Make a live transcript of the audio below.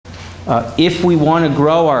If we want to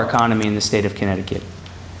grow our economy in the state of Connecticut,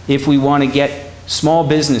 if we want to get small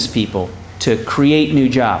business people to create new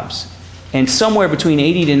jobs, and somewhere between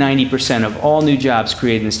 80 to 90% of all new jobs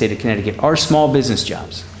created in the state of Connecticut are small business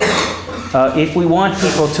jobs. If we want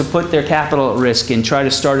people to put their capital at risk and try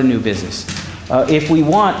to start a new business, if we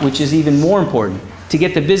want, which is even more important, to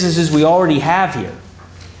get the businesses we already have here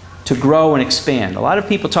to grow and expand. A lot of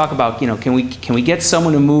people talk about, can we get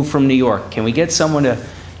someone to move from New York? Can we get someone to,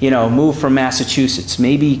 move from Massachusetts?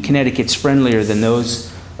 Maybe Connecticut's friendlier than those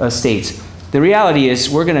states. The reality is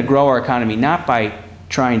we're going to grow our economy not by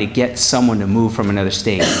trying to get someone to move from another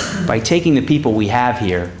state, by taking the people we have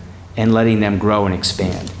here and letting them grow and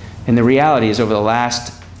expand. And the reality is over the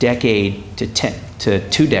last decade to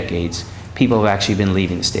 2 decades, people have actually been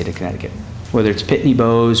leaving the state of Connecticut. Whether it's Pitney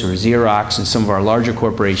Bowes or Xerox and some of our larger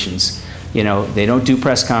corporations, they don't do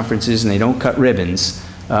press conferences and they don't cut ribbons,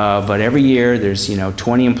 but every year there's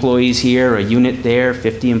 20 employees here, a unit there,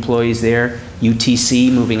 50 employees there,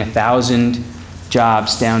 UTC moving 1,000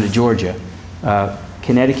 jobs down to Georgia.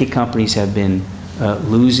 Connecticut companies have been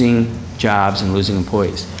losing jobs and losing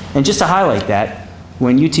employees. And just to highlight that,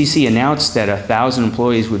 when UTC announced that 1,000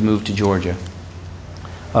 employees would move to Georgia,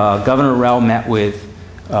 Governor Rell met with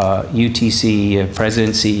UTC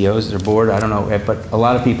president, CEOs, their board, I don't know, but a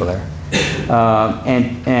lot of people there,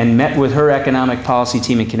 and met with her economic policy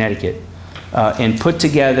team in Connecticut and put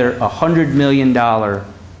together a $100 million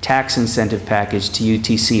tax incentive package to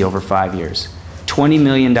UTC over 5 years, $20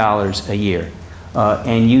 million a year.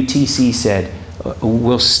 And UTC said,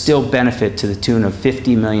 we'll still benefit to the tune of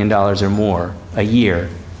 $50 million or more a year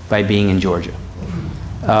by being in Georgia.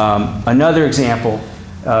 Another example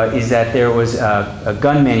is that there was a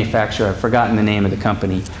gun manufacturer, I've forgotten the name of the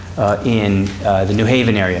company, in the New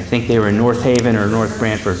Haven area. I think they were in North Haven or North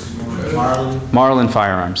Branford. Marlin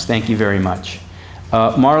Firearms, thank you very much.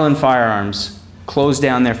 Marlin Firearms closed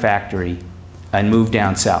down their factory and moved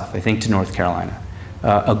down south, I think to North Carolina.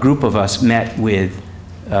 A group of us met with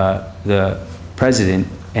the president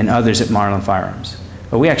and others at Marlin Firearms.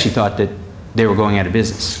 But we actually thought that they were going out of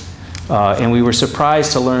business. And we were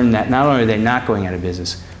surprised to learn that not only are they not going out of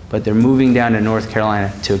business, but they're moving down to North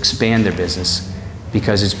Carolina to expand their business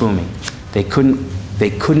because it's booming. They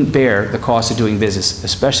couldn't bear the cost of doing business,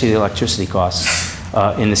 especially the electricity costs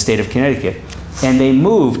in the state of Connecticut. And they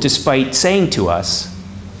moved despite saying to us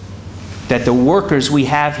that the workers we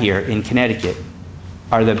have here in Connecticut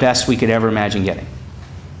are the best we could ever imagine getting.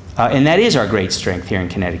 And that is our great strength here in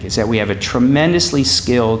Connecticut, is that we have a tremendously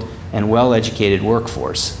skilled and well-educated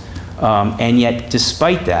workforce. And yet,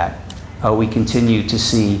 despite that, we continue to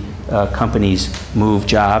see companies move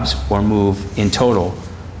jobs or move in total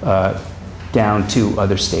down to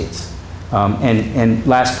other states. And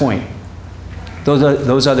last point,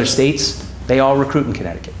 those other states, they all recruit in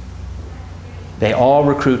Connecticut. They all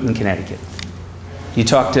recruit in Connecticut. You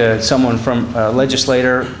talk to someone from a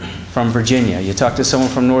legislator from Virginia, you talk to someone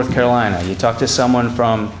from North Carolina, you talk to someone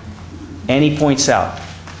from any point south,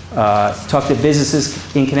 talk to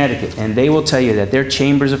businesses in Connecticut, and they will tell you that their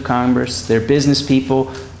chambers of commerce, their business people,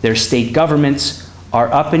 their state governments are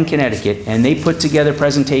up in Connecticut, and they put together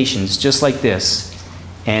presentations just like this.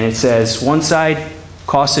 And it says, one side,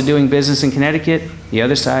 cost of doing business in Connecticut, the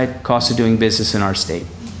other side, cost of doing business in our state.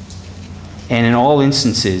 And in all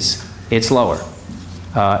instances, it's lower.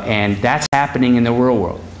 And that's happening in the real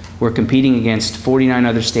world. We're competing against 49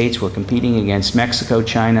 other states. We're competing against Mexico,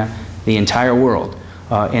 China, the entire world.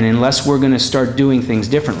 And unless we're going to start doing things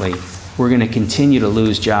differently, we're going to continue to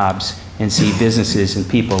lose jobs and see businesses and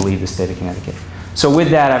people leave the state of Connecticut. So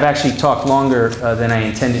with that, I've actually talked longer than I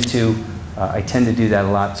intended to. I tend to do that a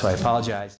lot, so I apologize.